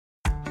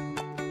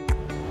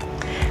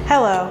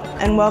Hello,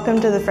 and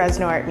welcome to the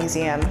Fresno Art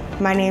Museum.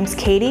 My name's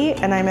Katie,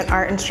 and I'm an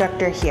art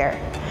instructor here.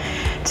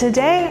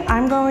 Today,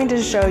 I'm going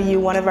to show you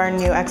one of our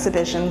new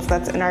exhibitions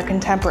that's in our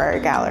contemporary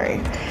gallery.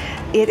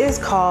 It is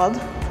called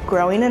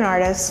Growing an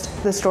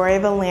Artist, the Story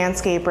of a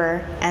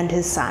Landscaper and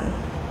His Son.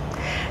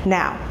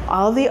 Now,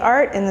 all of the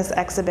art in this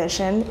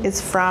exhibition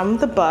is from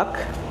the book,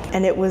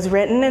 and it was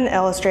written and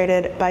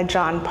illustrated by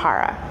John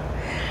Parra.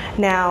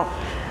 Now,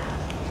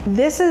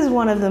 this is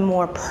one of the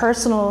more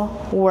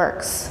personal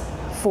works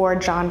for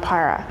John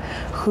Parra,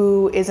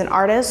 who is an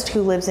artist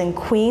who lives in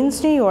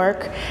Queens, New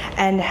York,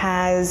 and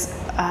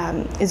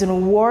is an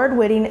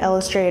award-winning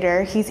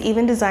illustrator. He's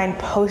even designed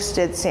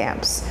postage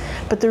stamps.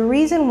 But the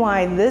reason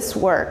why this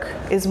work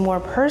is more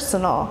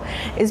personal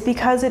is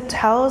because it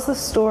tells the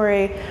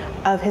story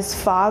of his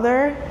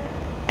father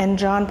and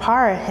John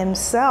Parra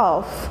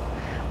himself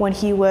when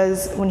he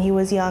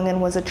was young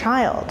and was a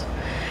child.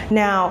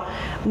 Now,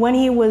 when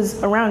he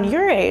was around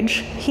your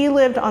age, he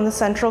lived on the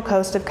central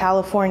coast of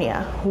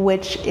California,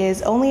 which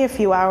is only a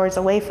few hours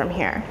away from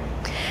here.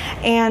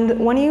 And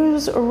when he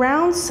was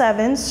around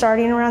 7,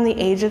 starting around the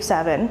age of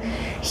 7,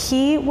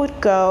 he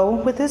would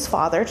go with his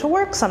father to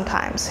work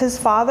sometimes. His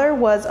father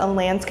was a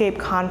landscape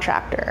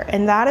contractor,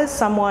 and that is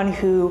someone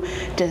who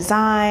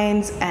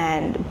designs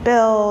and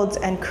builds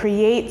and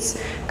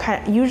creates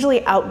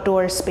usually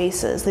outdoor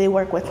spaces. They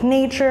work with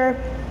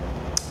nature.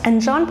 And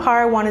John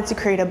Parra wanted to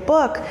create a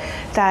book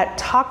that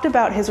talked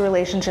about his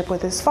relationship with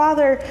his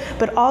father,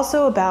 but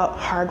also about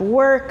hard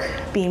work,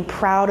 being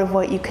proud of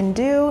what you can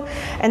do,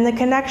 and the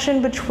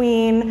connection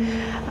between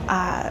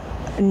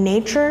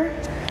nature,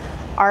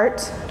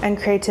 art, and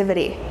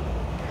creativity.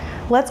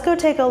 Let's go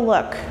take a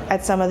look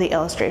at some of the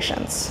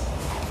illustrations.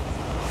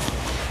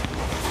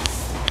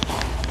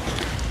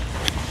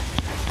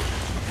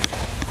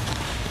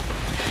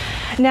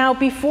 Now,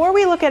 before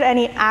we look at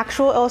any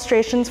actual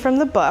illustrations from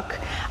the book,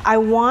 I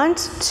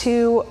want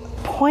to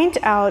point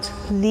out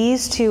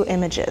these two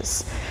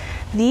images.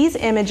 These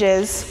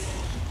images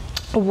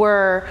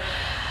were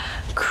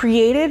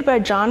created by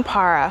John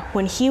Parra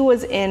when he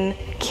was in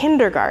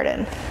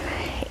kindergarten.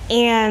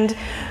 And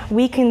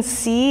we can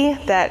see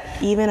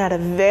that even at a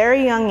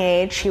very young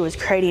age, he was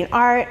creating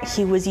art,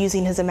 he was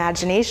using his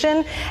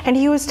imagination, and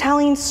he was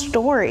telling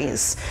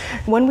stories.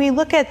 When we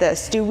look at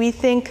this, do we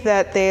think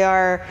that they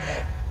are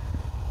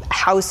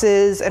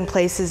houses and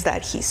places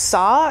that he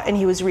saw and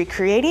he was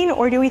recreating,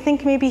 or do we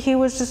think maybe he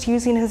was just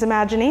using his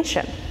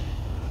imagination?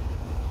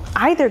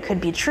 Either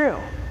could be true.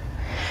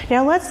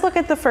 Now let's look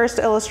at the first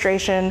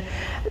illustration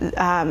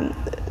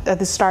at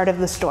the start of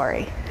the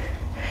story.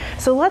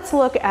 So let's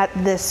look at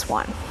this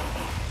one.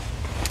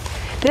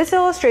 This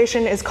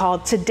illustration is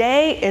called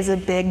 "Today is a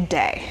Big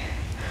Day."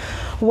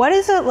 What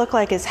does it look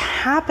like is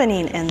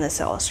happening in this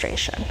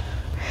illustration?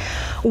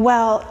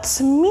 Well,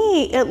 to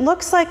me, it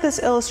looks like this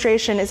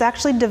illustration is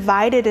actually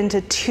divided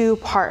into two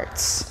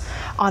parts.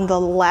 On the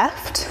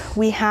left,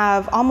 we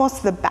have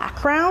almost the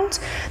background.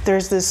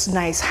 There's this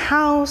nice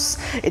house.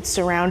 It's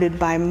surrounded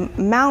by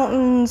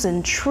mountains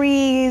and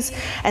trees,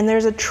 and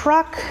there's a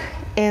truck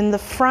in the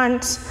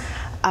front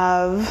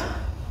of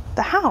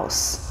the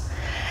house.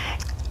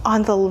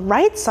 On the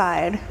right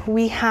side,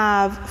 we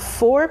have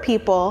 4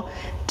 people,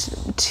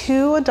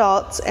 2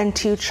 adults and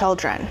 2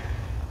 children.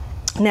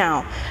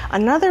 Now,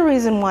 another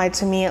reason why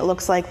to me it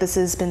looks like this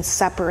has been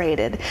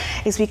separated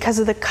is because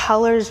of the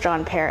colors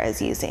John Parra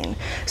is using.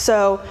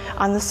 So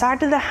on the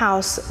side of the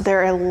house,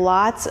 there are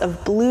lots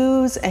of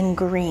blues and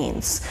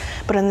greens,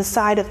 but on the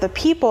side of the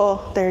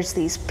people, there's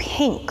these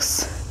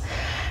pinks.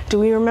 Do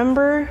we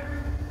remember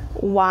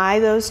why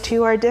those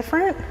two are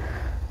different?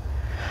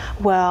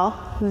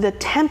 Well, the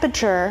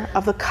temperature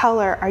of the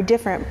color are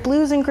different.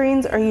 Blues and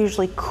greens are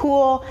usually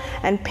cool,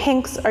 and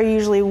pinks are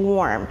usually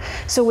warm.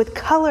 So with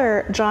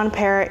color, John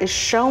Parra is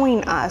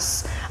showing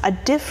us a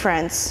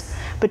difference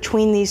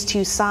between these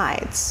two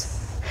sides.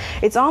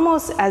 It's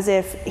almost as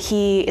if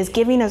he is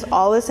giving us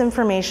all this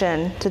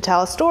information to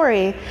tell a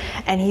story,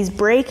 and he's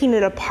breaking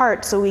it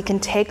apart so we can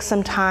take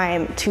some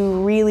time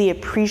to really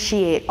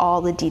appreciate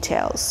all the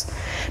details.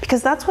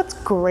 Because that's what's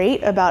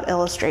great about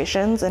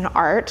illustrations and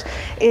art,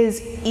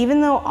 is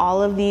even though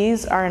all of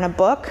these are in a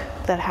book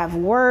that have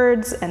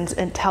words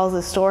and tells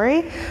a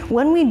story,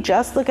 when we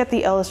just look at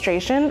the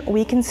illustration,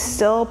 we can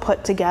still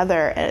put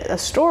together a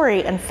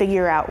story and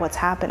figure out what's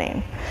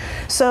happening.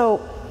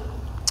 So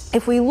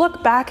if we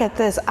look back at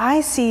this,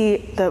 I see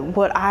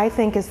what I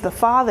think is the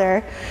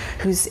father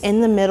who's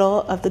in the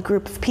middle of the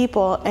group of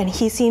people, and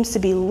he seems to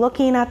be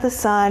looking at the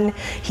sun.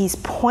 He's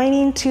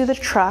pointing to the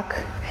truck,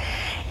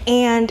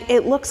 and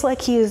it looks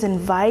like he is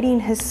inviting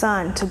his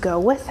son to go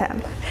with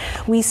him.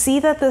 We see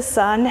that the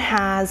son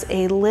has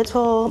a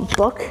little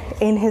book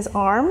in his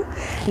arm.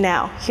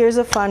 Now, here's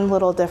a fun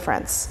little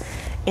difference.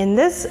 In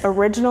this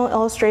original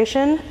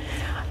illustration,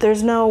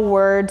 there's no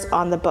words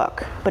on the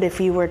book, but if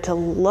you were to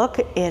look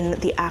in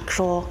the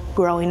actual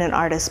Growing an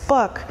Artist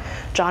book,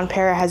 John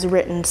Parra has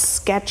written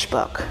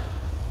sketchbook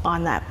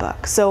on that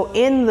book. So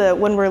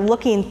when we're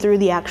looking through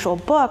the actual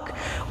book,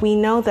 we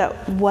know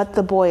that what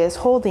the boy is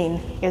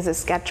holding is a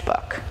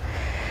sketchbook.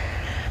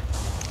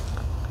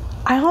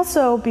 I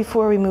also,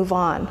 before we move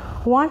on,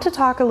 want to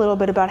talk a little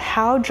bit about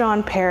how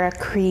John Parra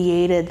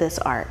created this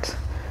art.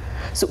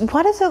 So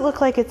what does it look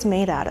like it's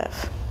made out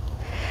of?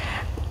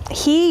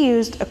 He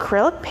used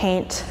acrylic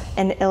paint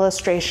and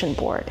illustration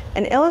board.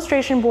 An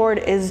illustration board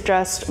is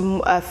just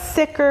a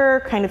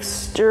thicker, kind of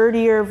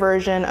sturdier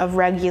version of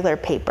regular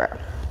paper.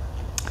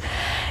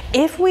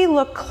 If we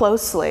look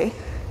closely,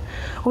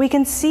 we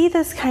can see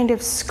this kind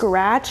of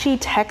scratchy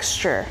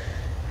texture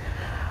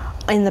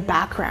in the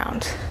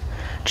background.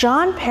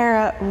 John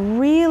Parra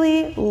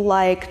really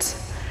liked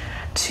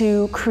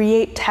to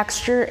create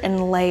texture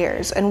and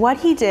layers. And what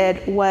he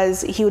did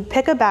was he would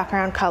pick a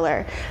background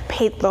color,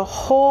 paint the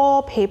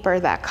whole paper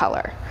that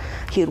color.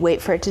 He would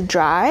wait for it to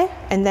dry,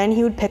 and then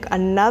he would pick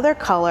another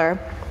color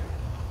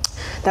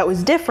that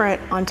was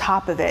different on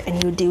top of it, and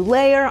he would do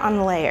layer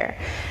on layer.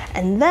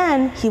 And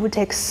then he would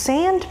take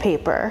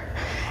sandpaper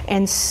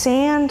and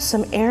sand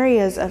some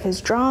areas of his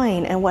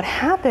drawing. And what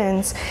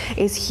happens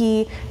is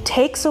he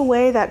takes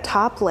away that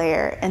top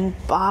layer and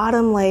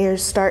bottom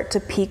layers start to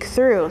peek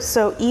through.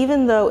 So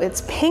even though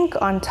it's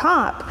pink on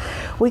top,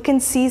 we can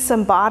see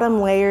some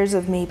bottom layers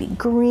of maybe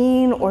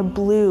green or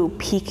blue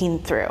peeking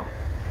through.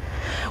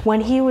 When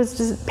he was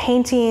just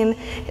painting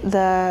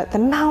the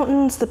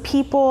mountains, the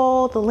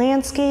people, the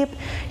landscape,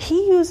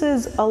 he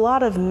uses a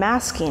lot of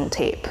masking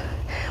tape.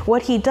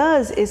 What he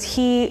does is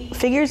he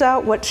figures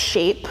out what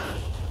shape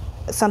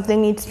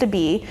something needs to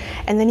be,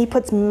 and then he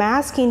puts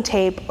masking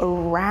tape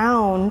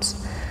around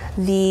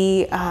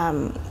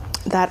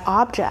that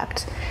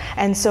object.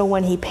 And so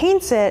when he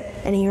paints it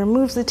and he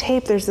removes the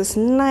tape, there's this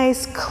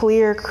nice,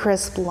 clear,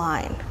 crisp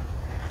line.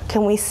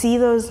 Can we see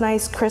those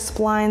nice, crisp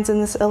lines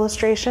in this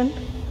illustration?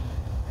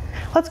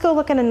 Let's go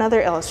look at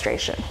another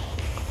illustration.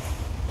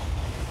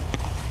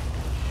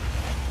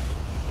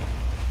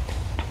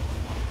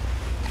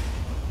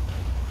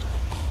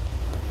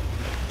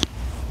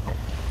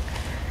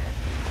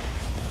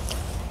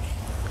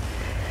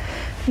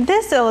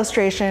 This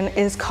illustration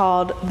is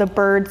called The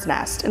Bird's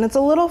Nest, and it's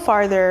a little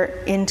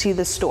farther into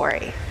the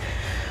story.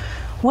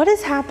 What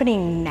is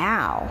happening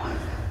now?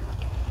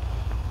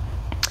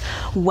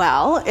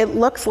 Well, it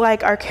looks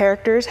like our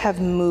characters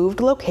have moved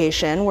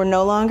location. We're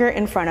no longer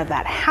in front of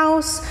that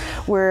house.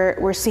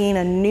 We're seeing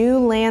a new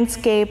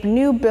landscape,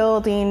 new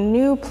building,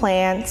 new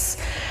plants.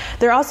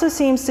 There also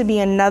seems to be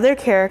another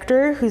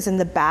character who's in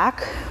the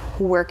back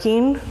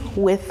working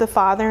with the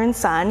father and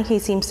son. He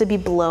seems to be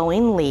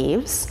blowing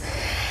leaves.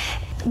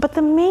 But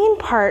the main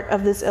part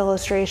of this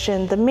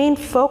illustration, the main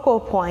focal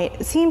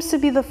point, seems to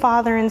be the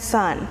father and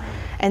son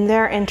and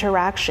their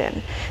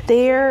interaction.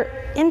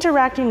 They're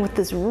interacting with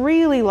this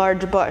really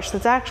large bush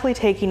that's actually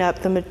taking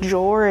up the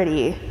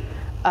majority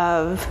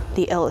of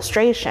the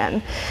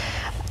illustration.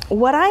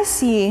 What I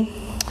see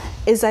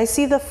is I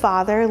see the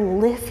father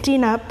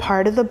lifting up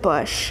part of the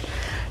bush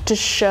to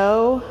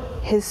show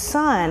his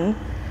son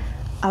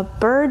a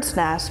bird's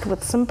nest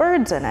with some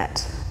birds in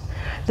it.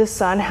 The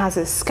son has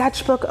his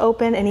sketchbook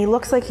open and he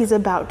looks like he's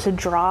about to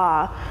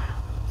draw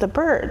the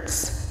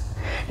birds.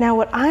 Now,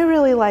 what I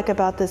really like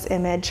about this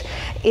image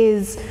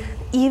is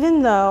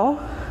even though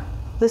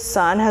the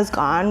son has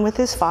gone with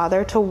his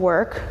father to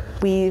work,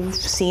 we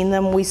see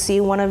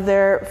one of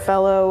their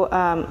fellow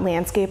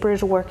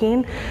landscapers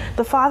working,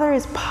 the father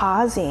is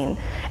pausing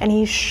and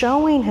he's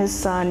showing his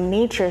son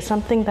nature,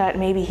 something that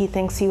maybe he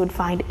thinks he would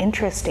find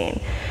interesting.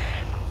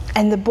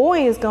 And the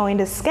boy is going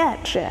to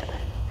sketch it,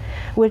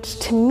 which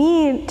to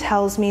me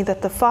tells me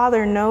that the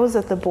father knows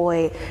that the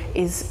boy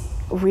is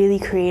really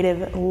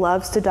creative,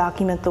 loves to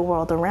document the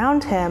world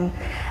around him,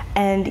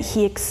 and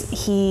he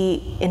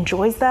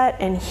enjoys that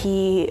and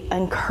he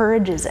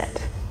encourages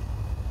it.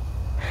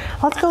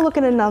 Let's go look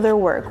at another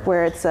work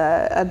where it's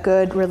a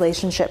good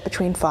relationship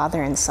between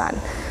father and son.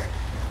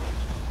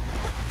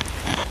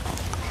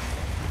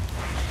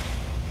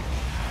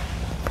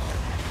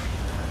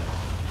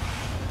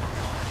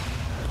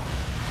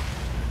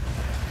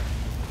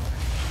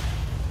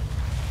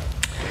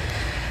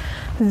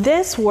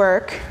 This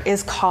work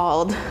is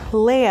called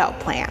Layout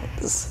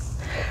Plans.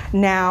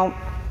 Now,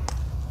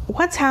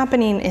 what's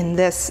happening in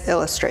this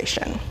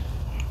illustration?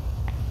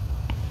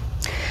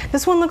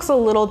 This one looks a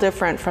little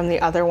different from the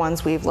other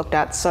ones we've looked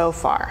at so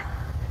far.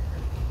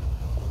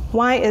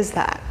 Why is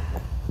that?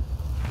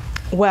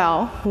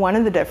 Well, one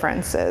of the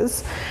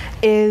differences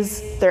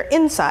is they're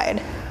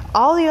inside.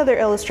 All the other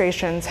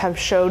illustrations have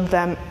showed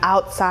them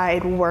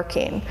outside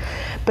working,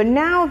 but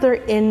now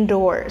they're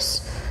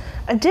indoors.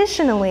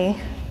 Additionally,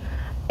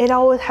 it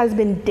always has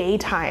been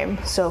daytime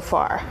so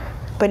far.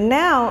 But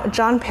now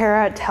John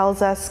Parra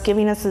tells us,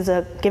 giving us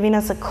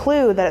a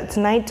clue that it's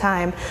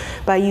nighttime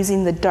by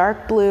using the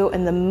dark blue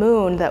and the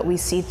moon that we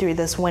see through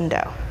this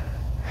window.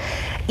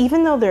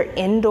 Even though they're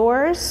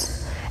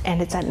indoors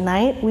and it's at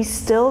night, we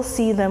still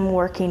see them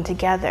working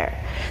together.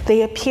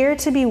 They appear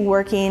to be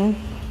working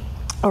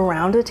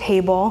around a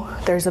table.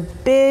 There's a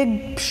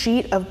big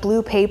sheet of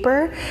blue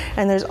paper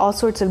and there's all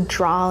sorts of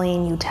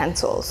drawing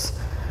utensils.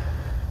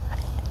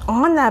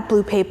 On that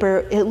blue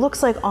paper, it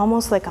looks like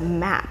almost like a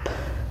map.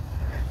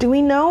 Do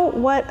we know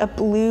what a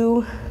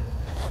blue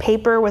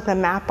paper with a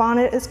map on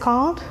it is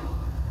called?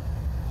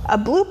 A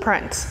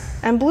blueprint.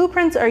 And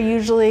blueprints are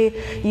usually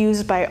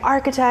used by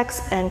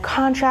architects and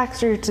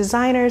contractors,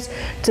 designers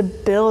to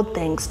build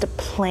things, to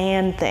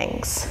plan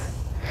things.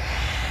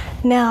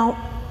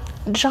 Now,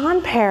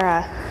 John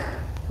Parra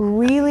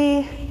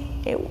really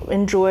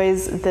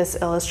enjoys this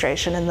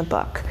illustration in the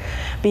book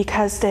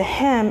because to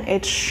him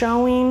it's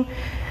showing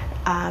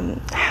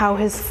how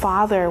his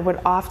father would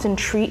often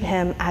treat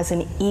him as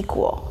an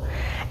equal,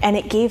 and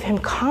it gave him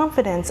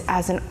confidence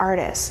as an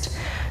artist.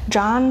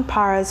 John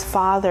Parra's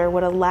father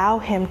would allow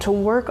him to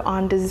work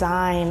on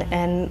design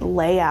and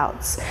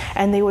layouts,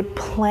 and they would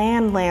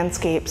plan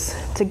landscapes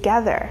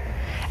together.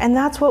 And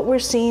that's what we're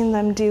seeing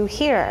them do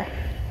here.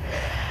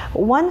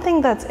 One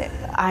thing that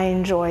I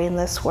enjoy in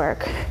this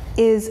work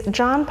is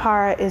John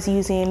Parra is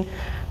using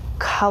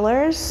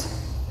colors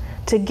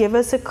to give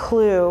us a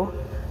clue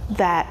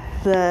that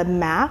the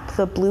map,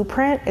 the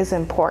blueprint, is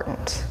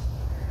important.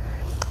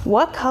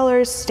 What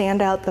colors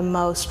stand out the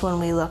most when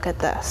we look at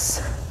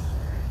this?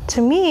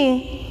 To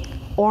me,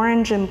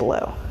 orange and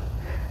blue.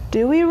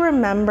 Do we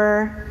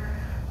remember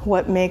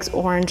what makes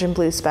orange and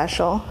blue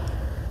special?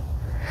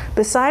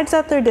 Besides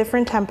that they're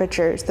different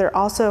temperatures, they're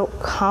also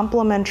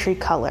complementary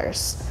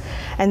colors.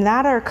 And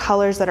that are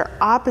colors that are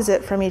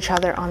opposite from each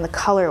other on the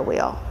color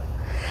wheel.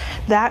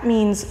 That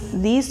means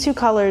these two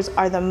colors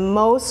are the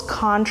most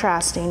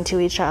contrasting to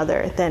each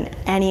other than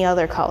any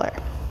other color.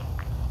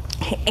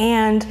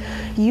 And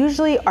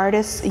usually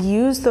artists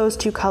use those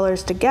two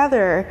colors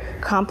together,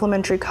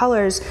 complementary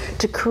colors,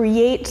 to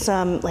create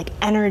some like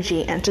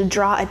energy and to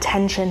draw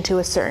attention to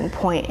a certain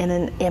point in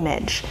an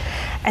image.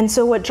 And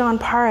so what John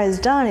Parra has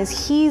done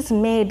is he's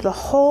made the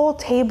whole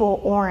table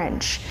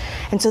orange.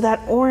 And so that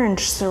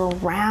orange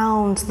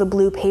surrounds the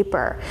blue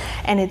paper,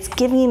 and it's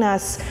giving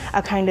us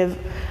a kind of,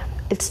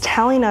 it's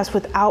telling us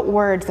without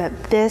words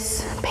that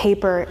this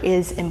paper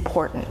is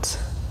important.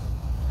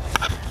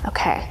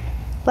 Okay.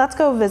 Let's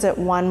go visit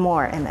one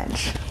more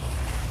image.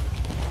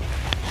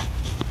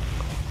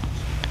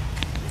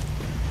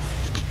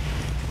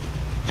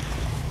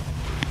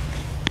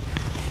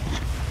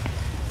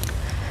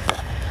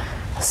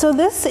 So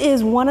this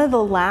is one of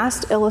the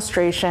last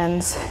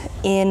illustrations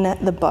in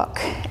the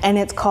book, and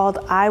it's called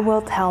I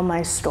Will Tell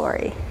My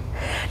Story.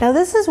 Now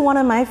this is one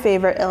of my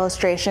favorite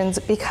illustrations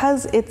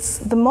because it's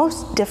the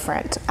most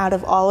different out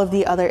of all of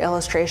the other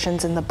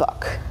illustrations in the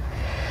book.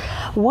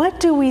 What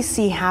do we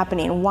see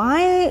happening?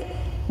 Why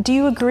do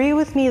you agree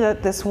with me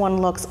that this one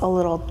looks a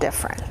little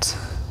different?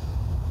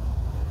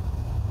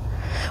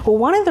 Well,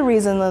 one of the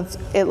reasons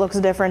that it looks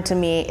different to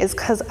me is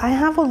because I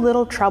have a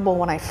little trouble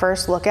when I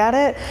first look at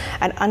it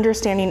and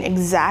understanding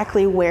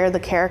exactly where the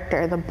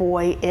character, the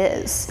boy,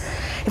 is.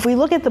 If we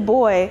look at the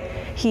boy,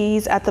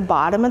 he's at the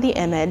bottom of the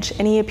image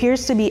and he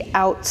appears to be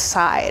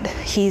outside.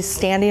 He's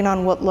standing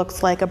on what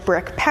looks like a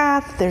brick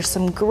path. There's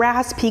some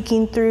grass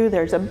peeking through.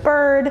 There's a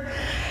bird.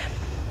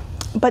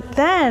 But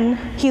then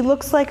he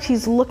looks like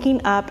he's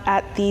looking up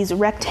at these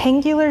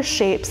rectangular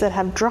shapes that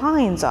have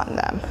drawings on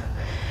them.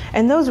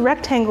 And those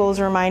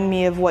rectangles remind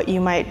me of what you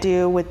might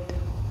do with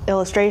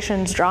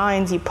illustrations,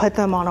 drawings, you put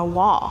them on a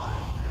wall.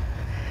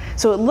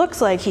 So it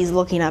looks like he's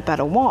looking up at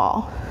a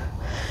wall.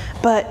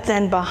 But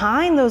then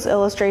behind those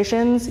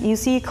illustrations, you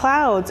see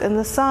clouds and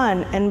the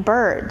sun and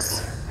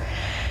birds.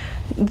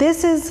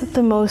 This is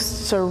the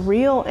most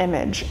surreal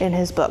image in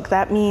his book.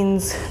 That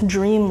means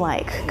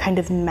dreamlike, kind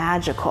of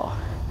magical.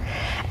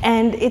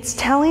 And it's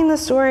telling the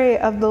story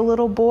of the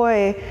little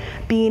boy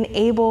being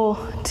able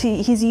to,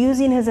 he's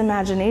using his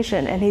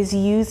imagination and he's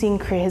using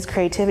his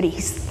creativity.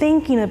 He's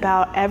thinking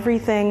about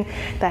everything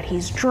that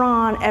he's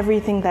drawn,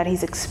 everything that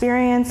he's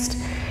experienced.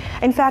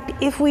 In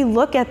fact, if we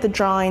look at the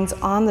drawings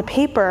on the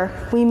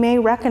paper, we may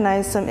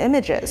recognize some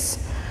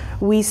images.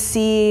 We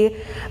see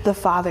the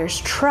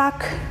father's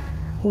truck.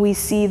 We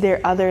see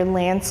their other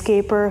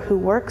landscaper who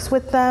works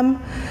with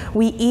them.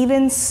 We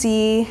even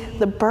see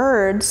the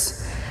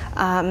birds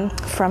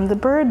from the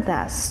bird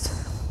nest.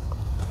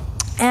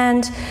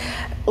 And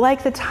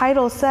like the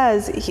title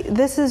says,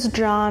 this is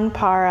John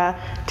Parra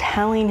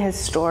telling his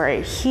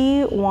story.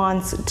 He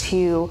wants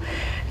to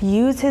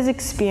use his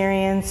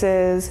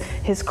experiences,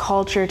 his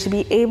culture, to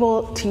be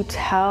able to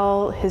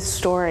tell his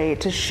story,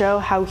 to show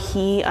how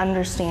he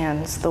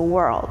understands the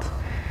world.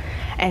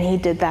 And he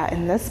did that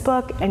in this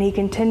book, and he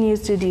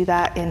continues to do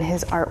that in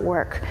his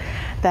artwork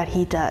that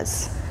he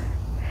does.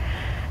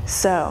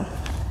 So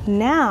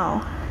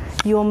now,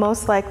 you will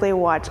most likely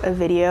watch a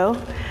video,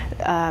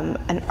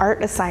 an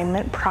art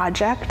assignment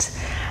project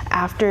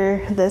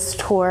after this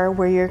tour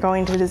where you're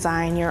going to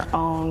design your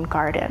own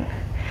garden.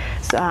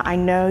 So I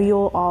know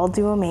you'll all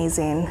do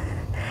amazing,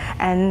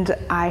 and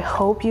I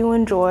hope you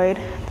enjoyed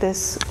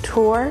this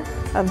tour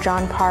of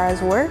John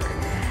Parra's work,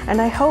 and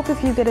I hope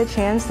if you get a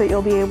chance that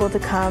you'll be able to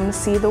come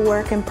see the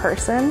work in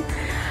person.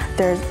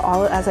 There's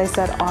all, as I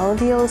said, all of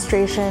the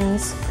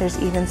illustrations,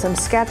 there's even some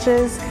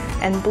sketches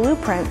and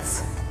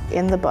blueprints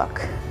in the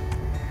book.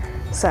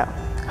 So,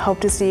 hope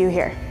to see you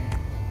here.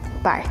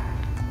 Bye.